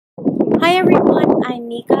Hi everyone, I'm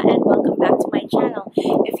Mika and welcome back to my channel.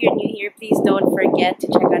 If you're new here, please don't forget to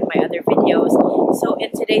check out my other videos. So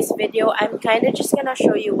in today's video, I'm kind of just gonna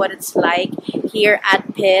show you what it's like here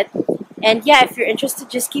at Pitt. And yeah, if you're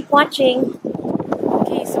interested, just keep watching.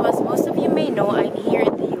 Okay, so as most of you may know, I'm here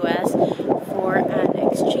in the US for an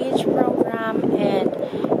exchange program, and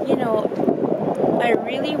you know, I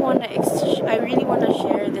really want to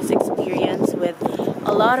share this experience with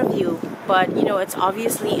a lot of you, but you know, it's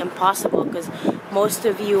obviously impossible because most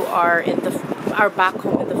of you are back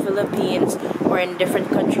home in the Philippines or in different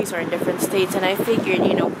countries or in different states, and I figured,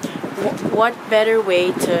 you know, what better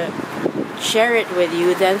way to share it with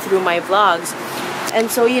you than through my vlogs. And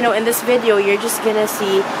so, you know, in this video you're just gonna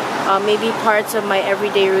see maybe parts of my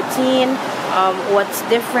everyday routine, what's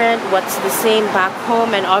different, what's the same back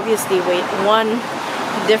home, and obviously one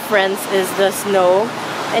difference is the snow.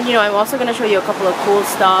 And you know, I'm also gonna show you a couple of cool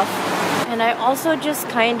stuff, and I also just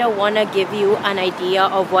kind of want to give you an idea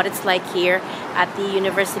of what it's like here at the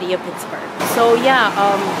University of Pittsburgh. So yeah,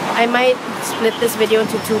 I might split this video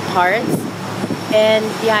into two parts, and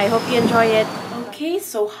yeah, I hope you enjoy it. Okay,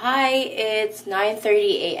 so hi, it's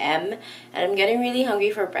 9:30 a.m. and I'm getting really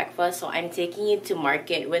hungry for breakfast, so I'm taking you to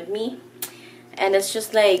Market with me. And it's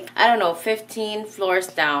just like, I don't know, 15 floors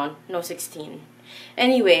down, no 16.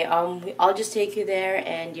 Anyway, I'll just take you there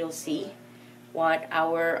and you'll see what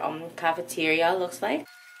our cafeteria looks like.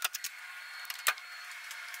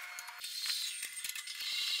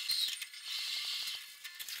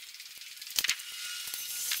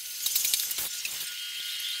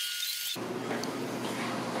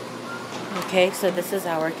 Okay, so this is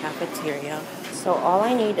our cafeteria. So all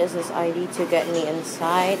I need is this ID to get me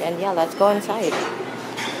inside, and yeah, let's go inside.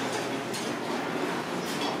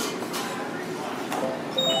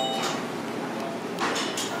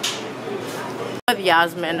 With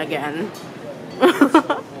Yasmin again.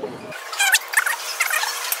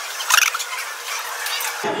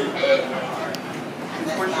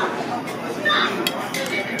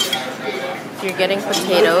 You're getting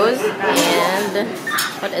potatoes and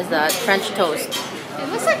what is that? French toast. It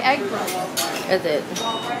looks like egg bread. Is it?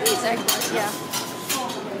 It's egg bread, yeah.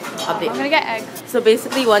 I'm gonna get egg. So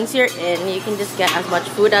basically, once you're in, you can just get as much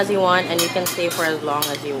food as you want, and you can stay for as long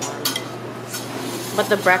as you want. But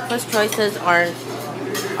the breakfast choices are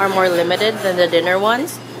more limited than the dinner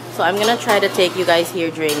ones. So I'm gonna try to take you guys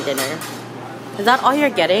here during dinner. Is that all you're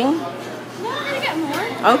getting? No, I'm gonna get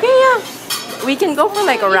more. Okay, yeah. We can go for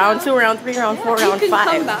like a round 2, round 3, round 4, round 5. You can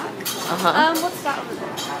come back. What's that over there?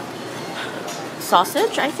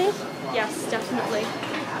 Sausage, I think? Yes, definitely.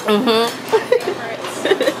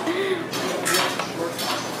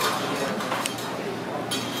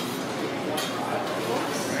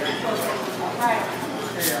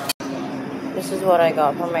 This is what I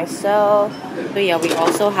got for myself. So yeah, we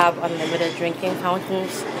also have unlimited drinking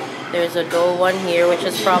fountains. There's a Dole one here, which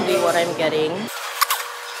is probably what I'm getting.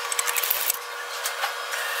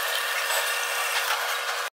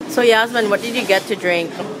 So Yasmin, what did you get to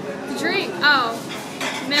drink? Drink? Oh,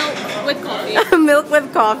 milk with coffee. Milk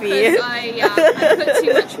with coffee. I put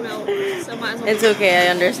too much milk, so might as well. It's okay, I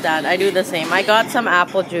understand. I do the same. I got some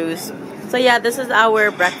apple juice. So yeah, this is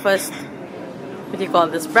our breakfast. What do you call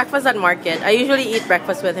this? Breakfast at Market. I usually eat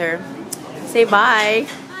breakfast with her. Say bye.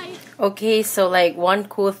 Bye. Okay, so like one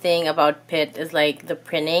cool thing about Pitt is like the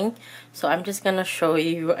printing. So I'm just gonna show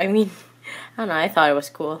you. I mean, I don't know, I thought it was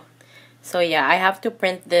cool. So yeah, I have to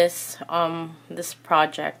print this this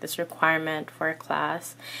project, this requirement for a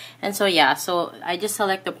class. And so yeah, so I just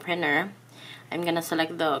select the printer. I'm gonna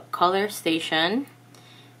select the color station,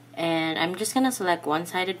 and I'm just gonna select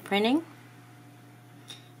one-sided printing,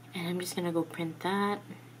 and I'm just gonna go print that.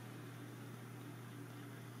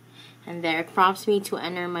 And there it prompts me to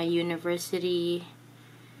enter my university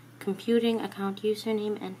computing account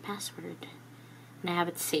username and password. And I have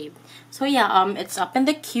it saved. So yeah, it's up in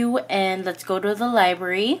the queue, and let's go to the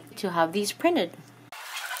library to have these printed.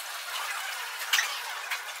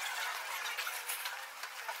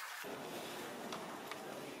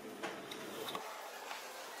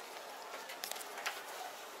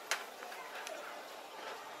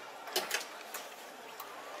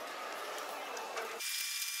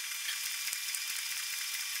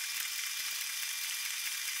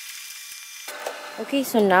 Okay,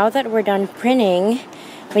 so now that we're done printing,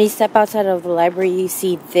 when you step outside of the library, you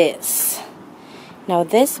see this. Now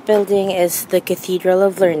this building is the Cathedral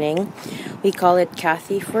of Learning. We call it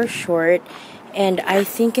Cathy for short, and I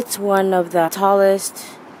think it's one of the tallest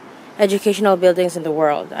educational buildings in the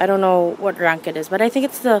world. I don't know what rank it is, but I think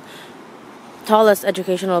it's the tallest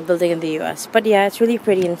educational building in the US. But yeah, it's really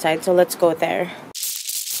pretty inside, so let's go there.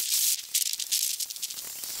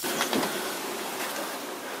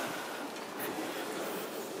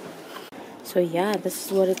 So yeah, this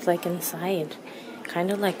is what it's like inside.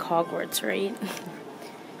 Kind of like Hogwarts, right?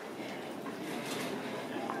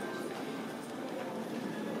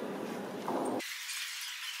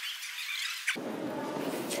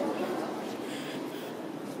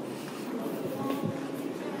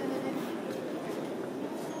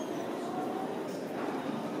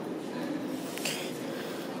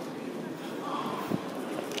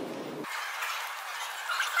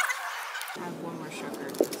 I have one more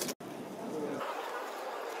sugar.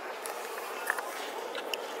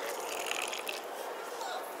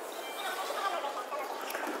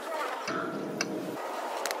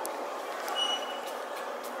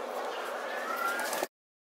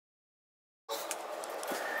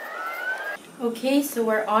 Okay, so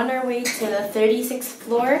we're on our way to the 36th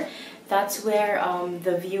floor. That's where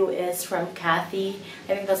the view is from Cathy.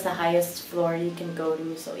 I think that's the highest floor you can go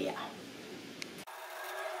to, so yeah.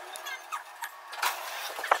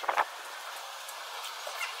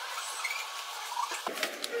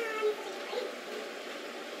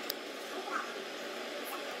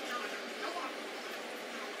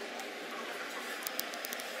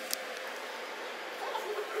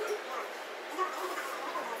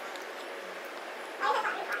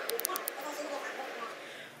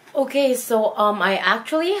 Okay, so I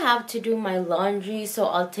actually have to do my laundry, so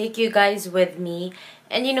I'll take you guys with me.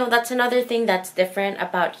 And you know, that's another thing that's different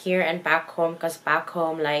about here and back home, because back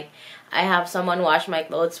home, like, I have someone wash my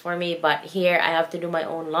clothes for me, but here I have to do my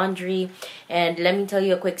own laundry. And let me tell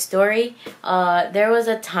you a quick story. There was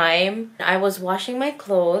a time I was washing my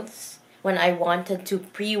clothes when I wanted to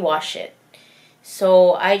pre-wash it.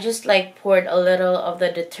 So I just like poured a little of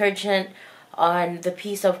the detergent on the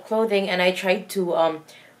piece of clothing, and I tried to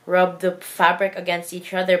rub the fabric against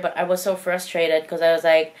each other, but I was so frustrated because I was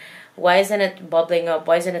like, why isn't it bubbling up?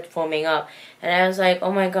 Why isn't it foaming up? And I was like,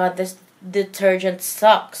 oh my god, this detergent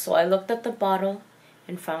sucks. So I looked at the bottle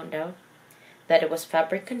and found out that it was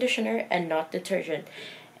fabric conditioner and not detergent.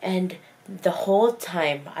 And the whole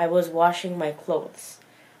time I was washing my clothes,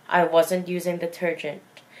 I wasn't using detergent.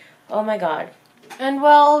 Oh my god. And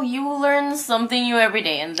well, you learn something new every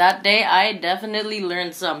day, and that day I definitely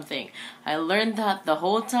learned something. I learned that the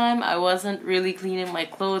whole time I wasn't really cleaning my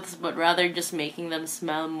clothes, but rather just making them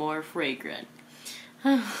smell more fragrant.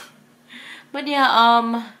 But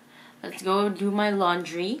yeah, let's go do my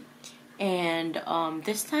laundry. And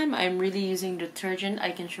this time I'm really using detergent.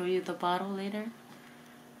 I can show you the bottle later.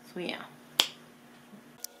 So yeah.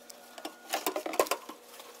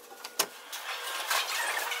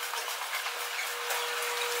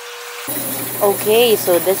 Okay,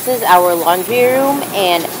 so this is our laundry room,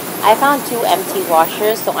 and I found 2 empty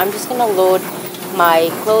washers, so I'm just gonna load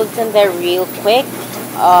my clothes in there real quick.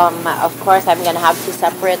 Of course, I'm gonna have to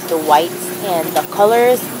separate the whites and the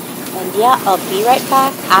colors, and yeah, I'll be right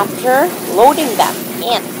back after loading them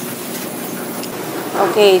in.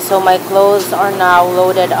 Okay, so my clothes are now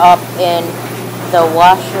loaded up in the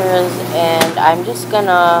washers, and I'm just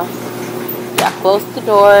gonna close the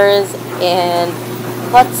doors and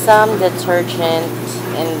put some detergent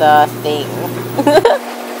in the thing.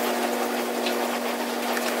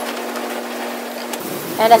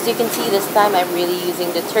 And as you can see, this time I'm really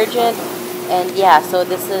using detergent. And yeah, so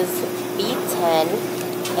this is B10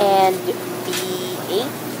 and B8,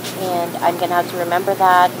 and I'm gonna have to remember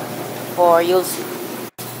that for you'll see.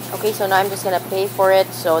 Okay, so now I'm just gonna pay for it.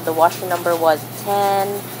 So the washer number was 10,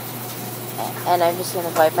 and I'm just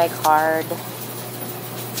gonna swipe my card.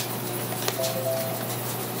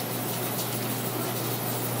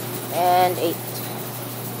 And 8.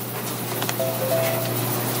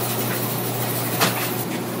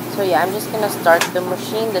 So yeah, I'm just gonna start the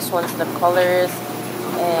machine. This one's the colors,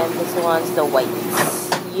 and this one's the whites.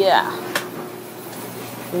 Yeah.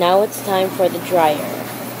 Now it's time for the dryer.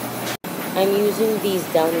 I'm using these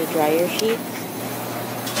Downy dryer sheets.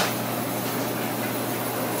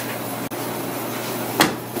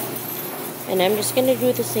 And I'm just gonna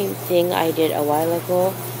do the same thing I did a while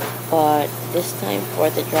ago, but this time for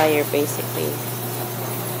the dryer basically.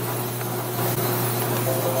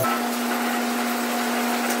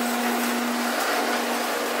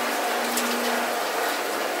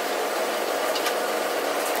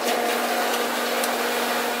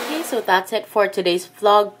 Okay, so that's it for today's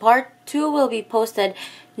vlog. Part 2 will be posted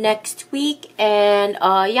next week, and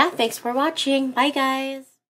yeah, thanks for watching. Bye guys.